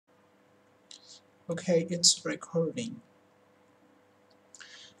Okay, it's recording.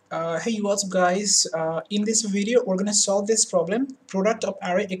 Hey, what's up guys? In this video we're gonna solve this problem, product of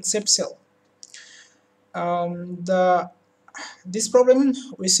array except cell. The This problem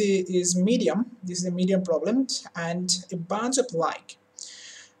we see is medium. This is a medium problem and a bunch of like.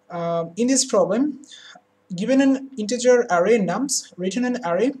 In this problem, given an integer array nums, return an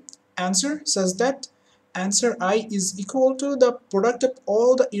array answer such that answer I is equal to the product of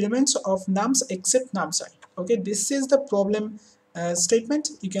all the elements of nums except nums I. Okay, this is the problem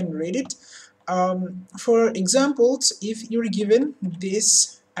statement. You can read it. For examples, if you're given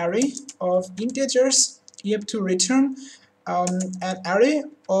this array of integers, you have to return an array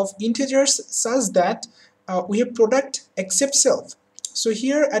of integers such that we have product except self. So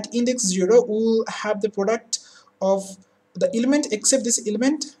here at index 0 we'll have the product of the element except this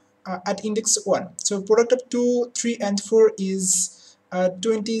element at index 1. So product of 2, 3 and 4 is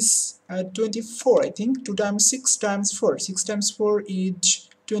 24 I think. 2 times 6 times 4. 6 times 4 is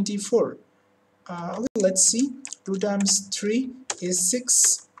 24. Let's see. 2 times 3 is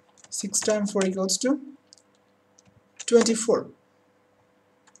 6. 6 times 4 equals to 24.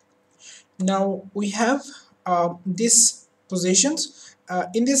 Now we have these positions.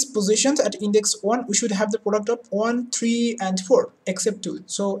 In these positions at index 1 we should have the product of 1, 3 and 4 except 2.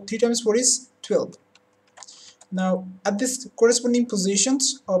 So 3 times 4 is 12. Now at this corresponding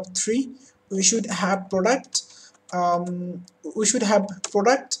positions of 3 we should have product of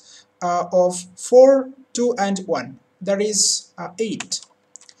 4, 2 and 1, that is 8.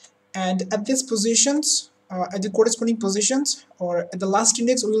 And at these positions, at the corresponding positions or at the last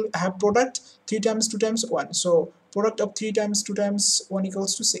index we will have product 3 times 2 times 1. So product of 3 times 2 times 1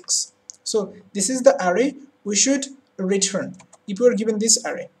 equals to 6. So this is the array we should return if we are given this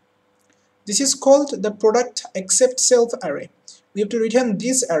array. This is called the product except self array. We have to return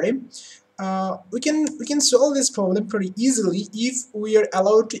this array. We can solve this problem pretty easily if we are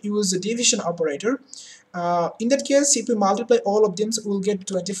allowed to use the division operator. In that case, if we multiply all of them, we'll get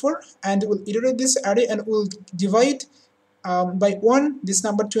 24, and we'll iterate this array and we'll divide by 1 this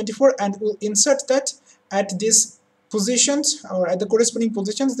number 24, and we'll insert that at these positions or at the corresponding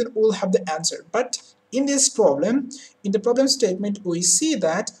positions, then we'll have the answer. But in this problem, in the problem statement, we see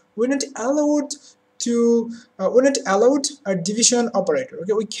that we're not allowed a division operator.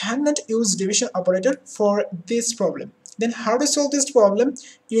 Okay, we cannot use division operator for this problem. Then how to solve this problem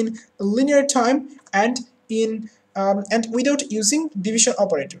in linear time and without using division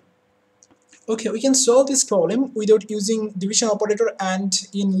operator? Okay, we can solve this problem without using division operator and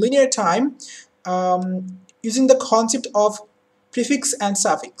in linear time using the concept of prefix and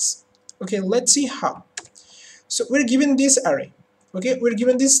suffix. Okay, let's see how. So we're given this array. Okay, we're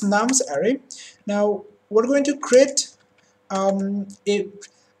given this nums array. Now we're going to create a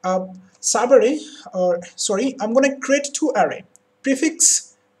subarray, or sorry, I'm going to create two array: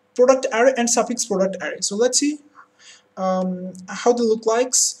 prefix product array and suffix product array. So let's see how they look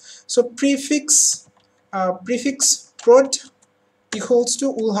like. So prefix prod equals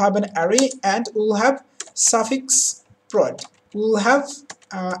to, we'll have an array, and we'll have suffix prod. We'll have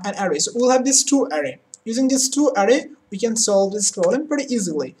an array. So we'll have these two array. Using these two array, we can solve this problem pretty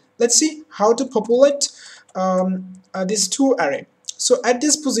easily. Let's see how to populate these two array. So at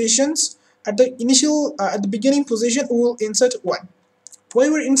these positions, at the beginning position, we will insert 1. Why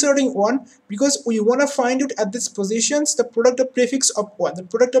we're inserting 1? Because we want to find out at these positions the product of prefix of 1. The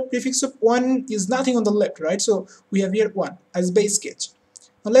product of prefix of 1 is nothing on the left, right? So we have here 1 as base case.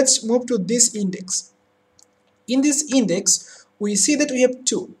 Now let's move to this index. In this index, we see that we have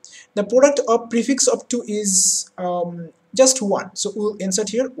 2. The product of prefix of 2 is just 1, so we'll insert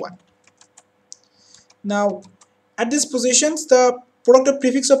here 1. Now at these positions, the product of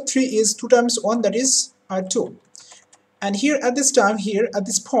prefix of 3 is 2 times 1, that is 2. And here at this time, here at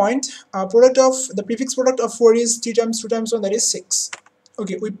this point, product of the prefix product of 4 is 3 times 2 times 1, that is 6.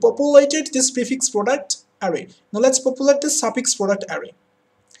 Okay, we populated this prefix product array. Now let's populate the suffix product array.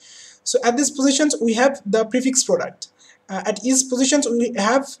 So at these positions we have the prefix product. At each positions we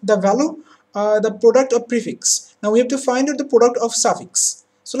have the value, the product of prefix. Now we have to find out the product of suffix.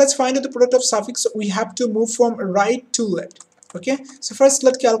 So let's find out the product of suffix. We have to move from right to left. Okay, so first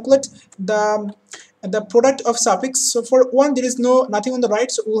let's calculate the product of suffix. So for 1 there is nothing on the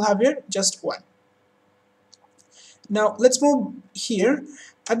right, so we'll have here just 1. Now let's move here.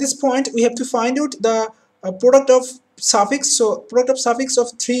 At this point we have to find out the product of suffix. So product of suffix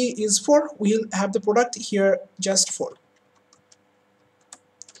of 3 is 4. We'll have the product here just 4.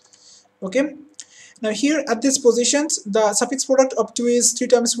 Okay, now here at these positions the suffix product of 2 is 3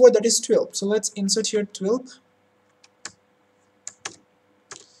 times 4, that is 12. So let's insert here 12.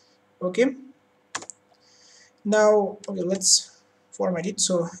 Okay, Now, okay, let's format it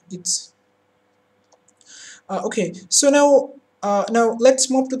so it's okay. So now let's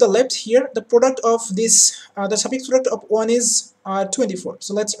move to the left here. The product of this, the suffix product of 1 is 24.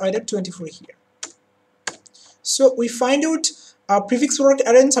 So let's write it 24 here. So we find out prefix product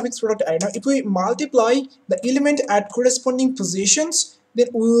array and suffix product array. Now if we multiply the element at corresponding positions, then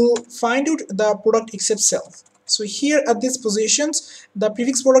we will find out the product except self. So here at these positions, the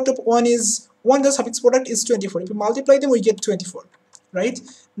prefix product of 1 is 1, the suffix product is 24. If we multiply them, we get 24. Right?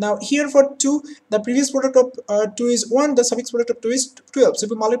 Now here for 2, the prefix product of 2 is 1, the suffix product of 2 is 12. So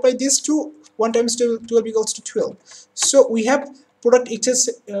if we multiply these two, 1 times 12 equals to 12. So we have product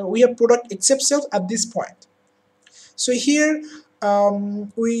except self at this point. So here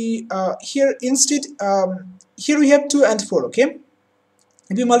here we have 2 and 4. Okay,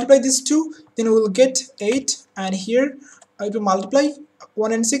 if we multiply these two, then we will get 8, and here if we multiply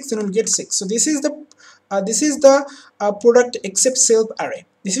 1 and 6, then we will get 6. So this is the product except self array.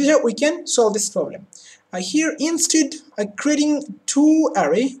 This is how we can solve this problem. Here, instead of creating two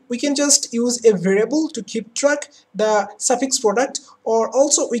array, we can just use a variable to keep track the suffix product, or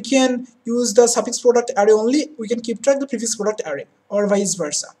also we can use the suffix product array only. We can keep track the prefix product array, or vice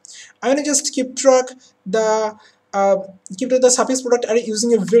versa. I'm gonna just keep track the suffix product array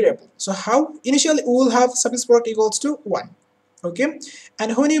using a variable. So how? Initially we will have suffix product equals to 1. Okay,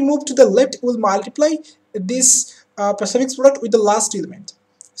 and when you move to the left, we'll multiply this suffix product with the last element.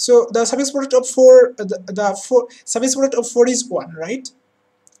 So the suffix product of 4, suffix product of 4 is 1, right?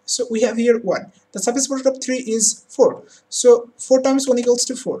 So we have here 1. The suffix product of 3 is 4. So 4 times 1 equals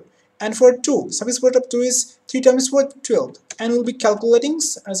to 4. And for 2, suffix product of 2 is 3 times 4, 12. And we'll be calculating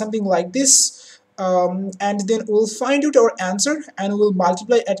something like this. And then we'll find out our answer, and we'll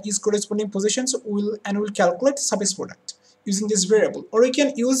multiply at each corresponding position. So we'll calculate suffix product using this variable. Or we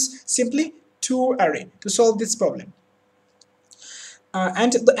can use simply 2 array to solve this problem.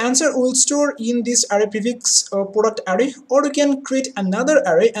 And the answer will store in this array prefix product array, or we can create another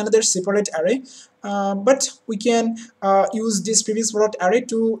array, another separate array, but we can use this prefix product array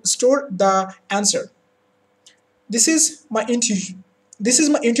to store the answer. This is my intuition. This is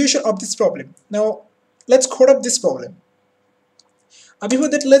my intuition of this problem. Now let's code up this problem. Before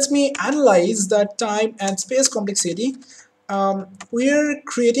that, let me analyze the time and space complexity. We are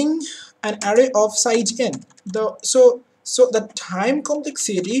creating an array of size n. So the time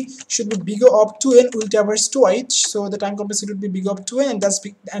complexity should be bigger of 2n. Will traverse twice, so the time complexity would be bigger of 2n,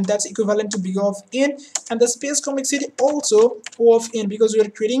 and that's equivalent to bigger of n. And the space complexity also O of n, because we are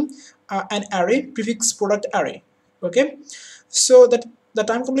creating an array, prefix product array. Okay, so that the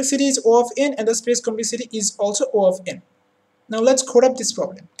time complexity is O of n, and the space complexity is also O of n. Now let's code up this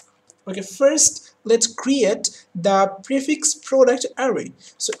problem. Okay, first let's create the prefix product array.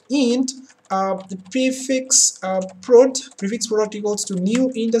 So int the prefix product equals to new.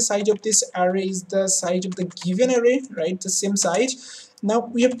 In the size of this array is the size of the given array, right? The same size. Now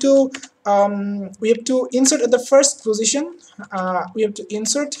we have to insert at the first position. We have to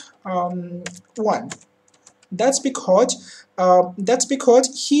insert 1. That's because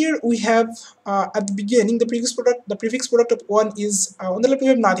here we have at the beginning the prefix product of 1 is on the left we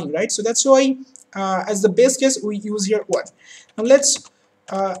have nothing, right? So that's why as the base case we use here 1. Now let's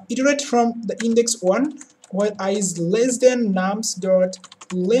iterate from the index 1 while I is less than nums dot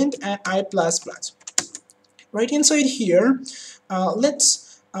length and I plus plus. Right inside here,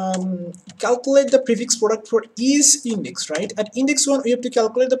 let's calculate the prefix product for each index, right? At index 1 we have to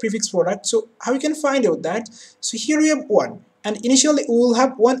calculate the prefix product. So how we can find out that? So here we have 1, and initially we will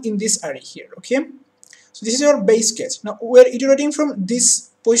have 1 in this array here. Okay, so this is our base case. Now we are iterating from this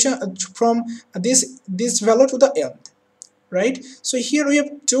position from this value to the end, right? So here we have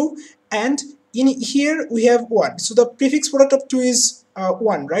 2, and in here we have 1. So the prefix product of 2 is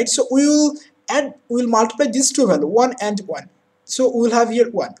 1, right? So we'll multiply these two values, 1 and 1. So we will have here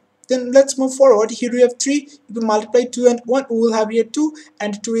 1. Then let's move forward. Here we have 3. If we multiply 2 and 1, we will have here 2,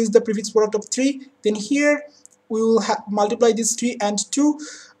 and 2 is the prefix product of 3. Then here we will multiply this 3 and 2,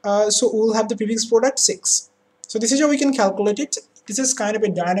 so we will have the prefix product 6. So this is how we can calculate it. This is kind of a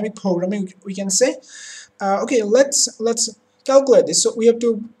dynamic programming, we can say. Okay, let's calculate this. So we have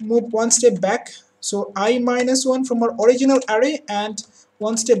to move one step back. So I minus 1 from our original array, and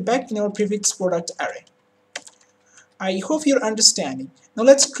one step back in our prefix product array. I hope you're understanding. Now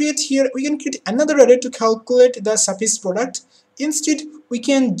let's create here, we can create another array to calculate the suffix product. Instead, we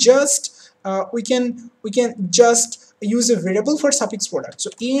can just use a variable for suffix product. So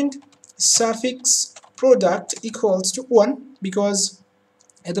int suffix product equals to 1, because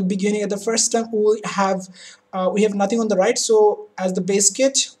at the beginning, at the first time we have nothing on the right, so as the base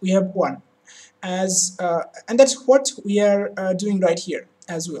case we have 1. as and that's what we are doing right here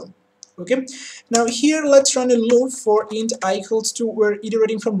as well. Okay, now here let's run a loop for int I equals to, we're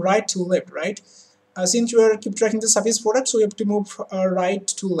iterating from right to left, right? Since we are keep tracking the surface product, so we have to move right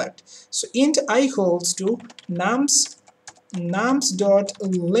to left. So int I equals to nums dot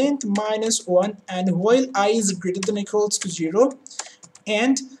length minus 1, and while I is greater than or equals to 0,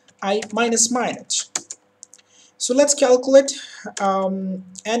 and I minus minus. So let's calculate,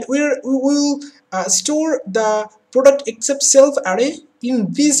 and we will store the product except self array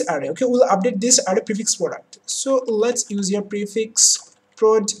in this array. Okay, we'll update this array prefix product. So let's use your prefix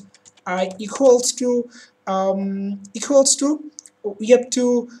prod I equals to, we have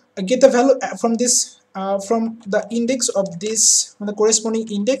to get the value from this from the index of this, from the corresponding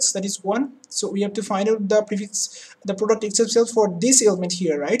index, that is 1. So we have to find out the prefix, the product except self for this element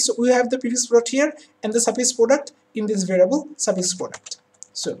here, right? So we have the prefix product here and the suffix product in this variable suffix product.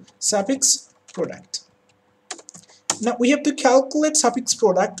 So suffix product. Now we have to calculate suffix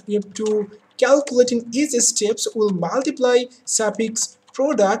product. We have to calculate in each steps. We'll multiply suffix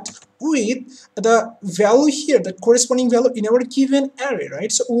product with the value here, the corresponding value in our given array,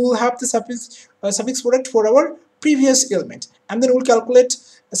 right? So we will have the suffix product for our previous element, and then we'll calculate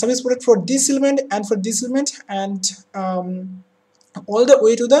the suffix product for this element and for this element, and all the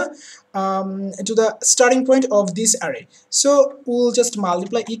way to the starting point of this array. So we'll just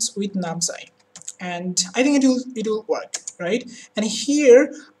multiply it with nums I, and I think it will work, right? And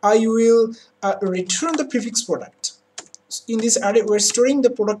here I will return the prefix product. In this array we're storing the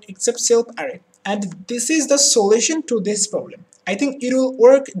product except self array, and this is the solution to this problem. I think it will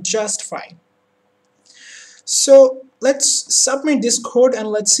work just fine. So let's submit this code and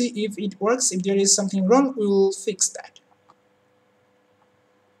let's see if it works. If there is something wrong, we will fix that.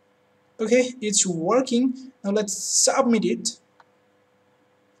 Okay, it's working. Now let's submit it.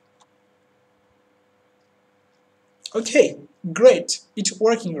 Okay, great, it's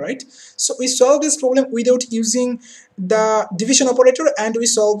working, right? So we solved this problem without using the division operator, and we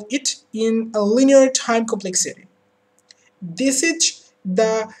solved it in a linear time complexity. This is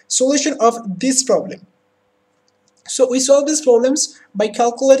the solution of this problem. So we solve these problems by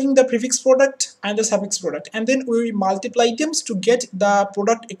calculating the prefix product and the suffix product, and then we multiply them to get the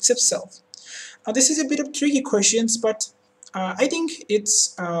product except self. Now this is a bit of tricky questions, but I think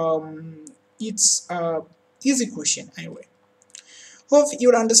it's easy question anyway. Hope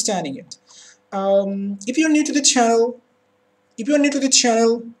you're understanding it. If you're new to the channel,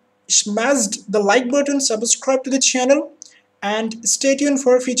 smash the like button, subscribe to the channel, and stay tuned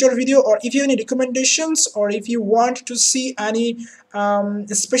for a future video. Or if you have any recommendations, or if you want to see any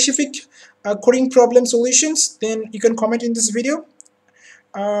specific coding problem solutions, then you can comment in this video.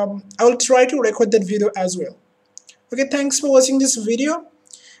 I will try to record that video as well. Okay, thanks for watching this video.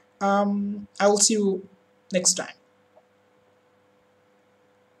 I will see you next time.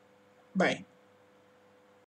 Bye.